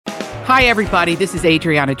Hi, everybody. This is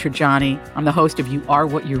Adriana Trajani. I'm the host of You Are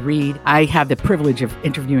What You Read. I have the privilege of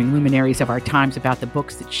interviewing luminaries of our times about the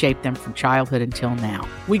books that shaped them from childhood until now.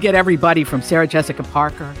 We get everybody from Sarah Jessica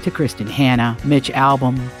Parker to Kristen Hanna, Mitch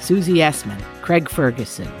Albom, Susie Essman, Craig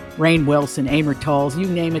Ferguson, Rainn Wilson, Amor Tolls, you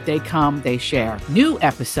name it, they come, they share. New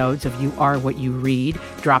episodes of You Are What You Read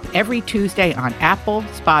drop every Tuesday on Apple,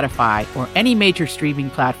 Spotify, or any major streaming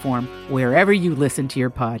platform wherever you listen to your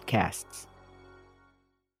podcasts.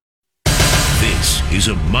 This is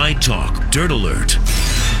a My Talk Dirt Alert.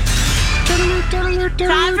 Time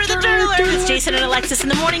for the Dirt Alert. It's Jason and Alexis in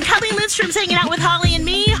the morning. Kelly Lindstrom's hanging out with Holly and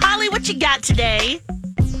me. Holly, what you got today?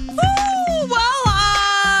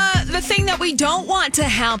 The thing that we don't want to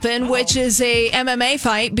happen, which is a MMA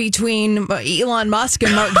fight between Elon Musk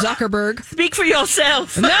and Mark Zuckerberg. Speak for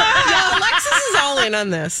yourself. No, Alexis is all in on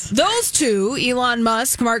this. Those two, Elon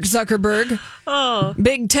Musk, Mark Zuckerberg,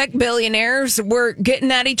 big tech billionaires, were getting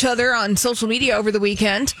at each other on social media over the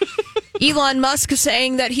weekend. Elon Musk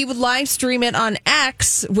saying that he would live stream it on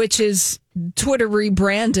X, which is Twitter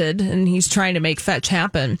rebranded, and he's trying to make fetch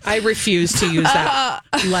happen. I refuse to use that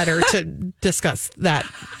letter to discuss that.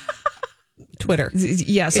 Twitter.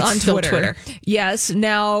 Yes, it's on Twitter. Yes.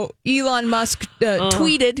 Now, Elon Musk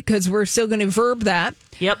tweeted, because we're still going to verb that.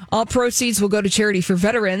 Yep. All proceeds will go to charity for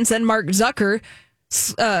veterans. And Mark Zucker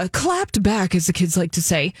clapped back, as the kids like to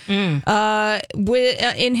say, in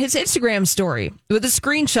his Instagram story with a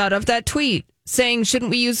screenshot of that tweet saying,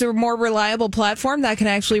 shouldn't we use a more reliable platform that can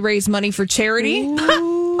actually raise money for charity?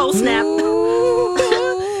 Oh, snap.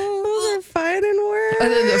 Those are fighting words.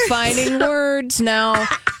 The fighting words. Now...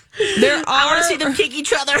 I want to see them kick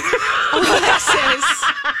each other. Alexis.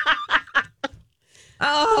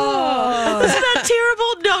 Isn't that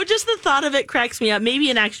terrible? No, just the thought of it cracks me up. Maybe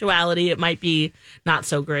in actuality, it might be not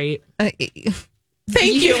so great. Thank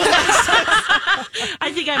you.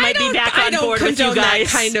 I think I might be back on board with you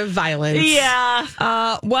guys. That kind of violence.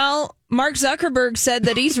 Yeah. Well, Mark Zuckerberg said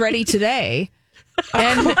that he's ready today.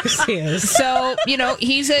 And of course he is. So,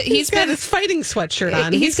 he's got his fighting sweatshirt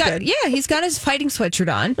on. He's got his fighting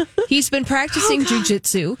sweatshirt on. He's been practicing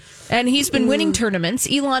jujitsu, and he's been winning tournaments.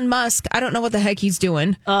 Elon Musk, I don't know what the heck he's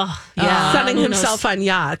doing. Sunning himself on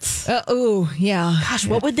yachts. Yeah. Gosh,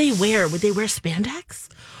 what would they wear? Would they wear spandex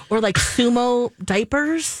or like sumo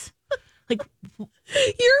diapers? Like,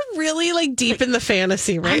 you're really deep in the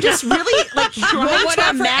fantasy, right? I'm just really trying to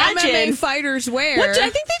imagine MMA fighters wear. I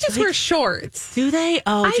think they just wear shorts. Do they?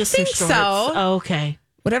 Oh, I just think some shorts. so. Oh, okay.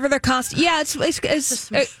 Whatever their cost. Yeah, it's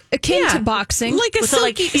akin to boxing. Like a with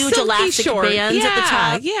silky, huge elastic short. bands at the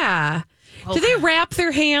top. Yeah. Okay. Do they wrap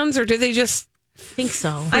their hands or do they just think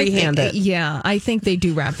so? freehand it? Yeah, I think they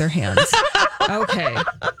do wrap their hands. Okay.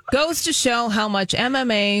 Goes to show how much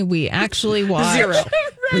MMA we actually watch. Zero.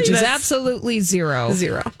 Which is absolutely zero.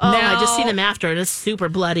 Oh, I just seen him after, and it's super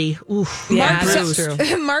bloody. Oof. Yeah, that's true.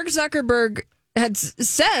 Mark Zuckerberg had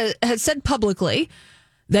said publicly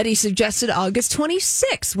that he suggested August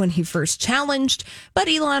 26th when he first challenged, but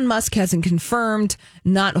Elon Musk hasn't confirmed,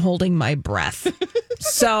 not holding my breath.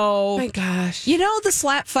 So, my gosh. The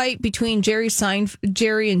slap fight between Jerry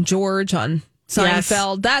and George on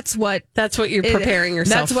Seinfeld, yes. That's what you're preparing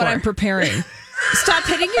yourself for. That's what I'm preparing. Stop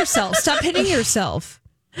hitting yourself. Stop hitting yourself.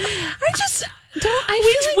 I just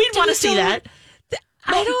don't. We'd want to see that.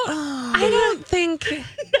 I don't think.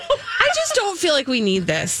 I just don't feel like we need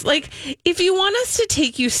this. If you want us to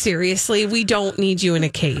take you seriously, we don't need you in a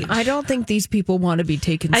cage. I don't think these people want to be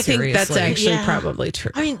taken seriously. I think that's actually probably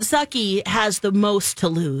true. I mean, Zucky has the most to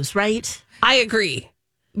lose, right? I agree.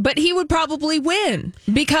 But he would probably win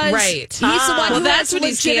because he's the one who that's has what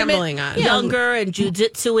he's gambling on. Younger and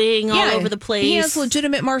jujitsuing all over the place. He has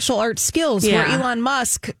legitimate martial arts skills where Elon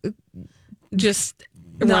Musk just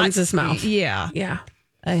runs his mouth. Yeah. Yeah.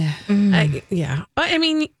 I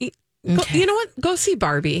mean, you know what? Go see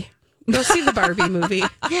Barbie. Go see the Barbie movie.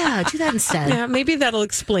 Yeah, do that instead. Yeah, maybe that'll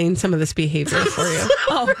explain some of this behavior for you.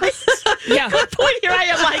 Yeah. Good point. Here I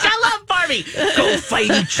am I love Barbie. Go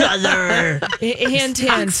fight each other. Hint.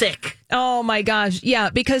 Toxic. Oh, my gosh. Yeah,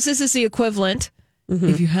 because this is the equivalent,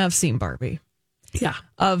 if you have seen Barbie,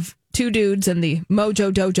 of two dudes in the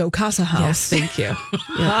Mojo Dojo Casa House. Yes, thank you.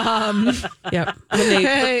 Yep. When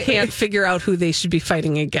they can't figure out who they should be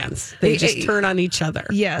fighting against. They just turn on each other.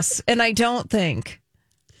 Yes, and I don't think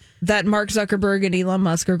that Mark Zuckerberg and Elon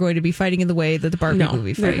Musk are going to be fighting in the way that the Barbie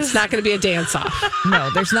movie fights. It's not going to be a dance-off.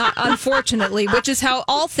 No, there's not, unfortunately, which is how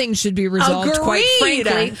all things should be resolved, quite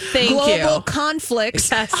frankly. Thank Global you. conflicts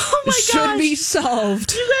should be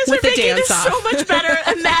solved. You guys with are making the this dance-off. so much better.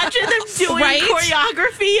 Imagine them doing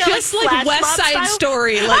choreography. Just like West Flash Side Mob style.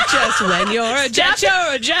 Story. Just when you're a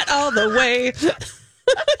jet all the way.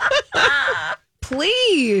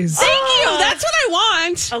 please. Thank you. That's what I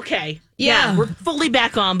want. Okay. Yeah. We're fully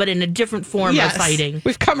back on, but in a different form of fighting.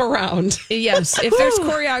 We've come around. Yes. If there's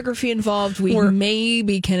choreography involved, we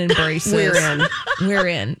maybe can embrace it. We're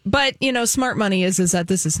in. But, smart money is that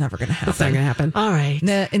this is never going to happen. It's not going to happen. All right.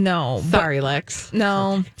 No. Sorry, Lex.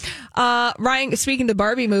 No. Ryan, speaking of the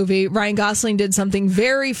Barbie movie, Ryan Gosling did something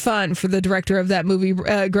very fun for the director of that movie,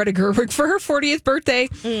 Greta Gerwig, for her 40th birthday.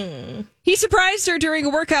 He surprised her during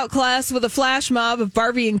a workout class with a flash mob of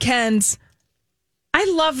Barbie and Kens. I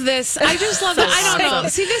love this. I just love it. I don't know.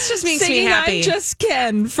 See, this just makes me happy. I'm Just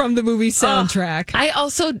Ken from the movie soundtrack. I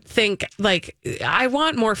also think, I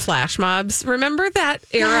want more flash mobs. Remember that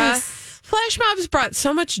era? Yes. Flash mobs brought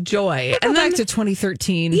so much joy. And back to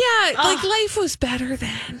 2013. Yeah, life was better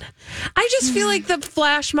then. I just feel like the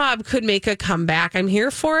flash mob could make a comeback. I'm here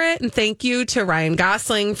for it. And thank you to Ryan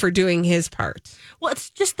Gosling for doing his part. Well, it's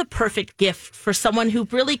just the perfect gift for someone who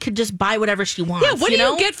really could just buy whatever she wants. Yeah, what do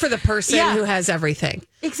you get for the person who has everything?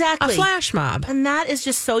 Exactly. A flash mob. And that is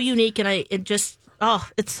just so unique. And it's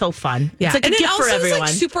so fun. Yeah. It's like a gift for everyone.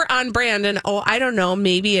 It's super on brand. And I don't know,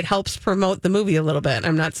 maybe it helps promote the movie a little bit.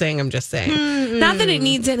 I'm not saying, I'm just saying. Not that it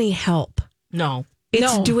needs any help. No.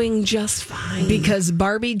 It's doing just fine. Because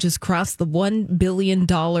Barbie just crossed the $1 billion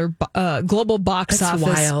global box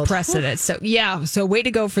office precedent. So way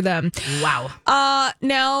to go for them. Wow.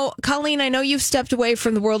 Now, Colleen, I know you've stepped away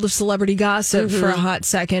from the world of celebrity gossip for a hot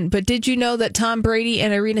second, but did you know that Tom Brady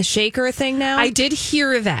and Irina Shayk are a thing now? I did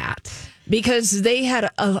hear that. Because they had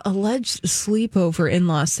an alleged sleepover in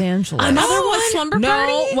Los Angeles. Another one? Slumber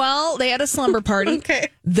party? No, well, they had a slumber party. Okay.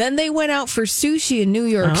 Then they went out for sushi in New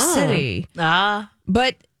York City.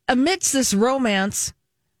 But amidst this romance,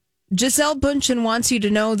 Gisele Bündchen wants you to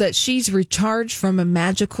know that she's recharged from a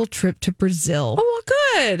magical trip to Brazil. Oh,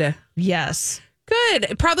 well, good. Yes. Good.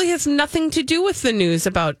 It probably has nothing to do with the news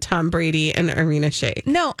about Tom Brady and Irina Shayk.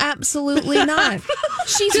 No, absolutely not.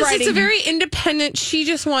 She's riding. It's a very independent. She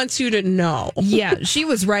just wants you to know. Yeah, she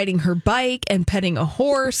was riding her bike and petting a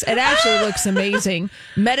horse. It actually looks amazing.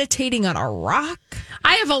 Meditating on a rock.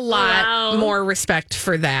 I have a lot more respect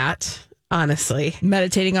for that. Honestly.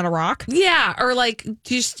 Meditating on a rock? Yeah, or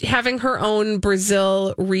just having her own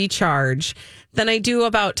Brazil recharge than I do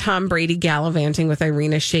about Tom Brady gallivanting with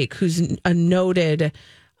Irina Shayk, who's a noted,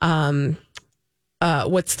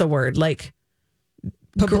 what's the word?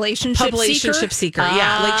 Publicationship seeker.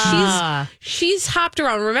 Yeah, she's hopped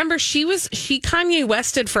around. Remember, she Kanye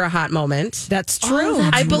Wested for a hot moment. That's true.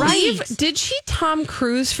 I believe. Did she Tom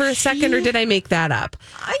Cruise for a second, or did I make that up?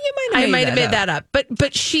 I might have made that up.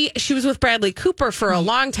 But she was with Bradley Cooper for a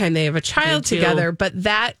long time. They have a child together. But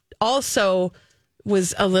that also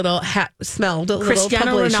was a little smelled a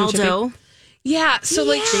Cristiano little Ronaldo. Yeah, so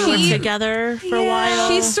they were together for a while.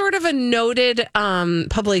 She's sort of a noted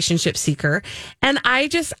publicationship seeker, and I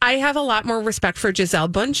have a lot more respect for Gisele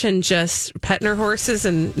Bündchen just petting her horses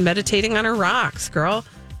and meditating on her rocks, girl.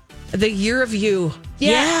 The year of you.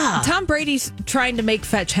 Yeah. Tom Brady's trying to make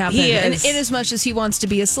fetch happen. He is. And in as much as he wants to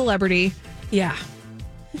be a celebrity. Yeah.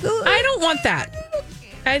 I don't want that.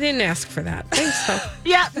 I didn't ask for that. Thanks, though.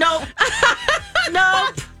 Yeah, nope.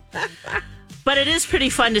 Nope. But it is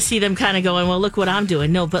pretty fun to see them kind of going, well, look what I'm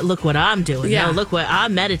doing. No, but look what I'm doing. Yeah. No, look what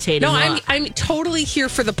I'm meditating. No, I'm totally here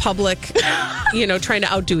for the public, trying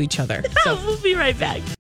to outdo each other. So we'll be right back.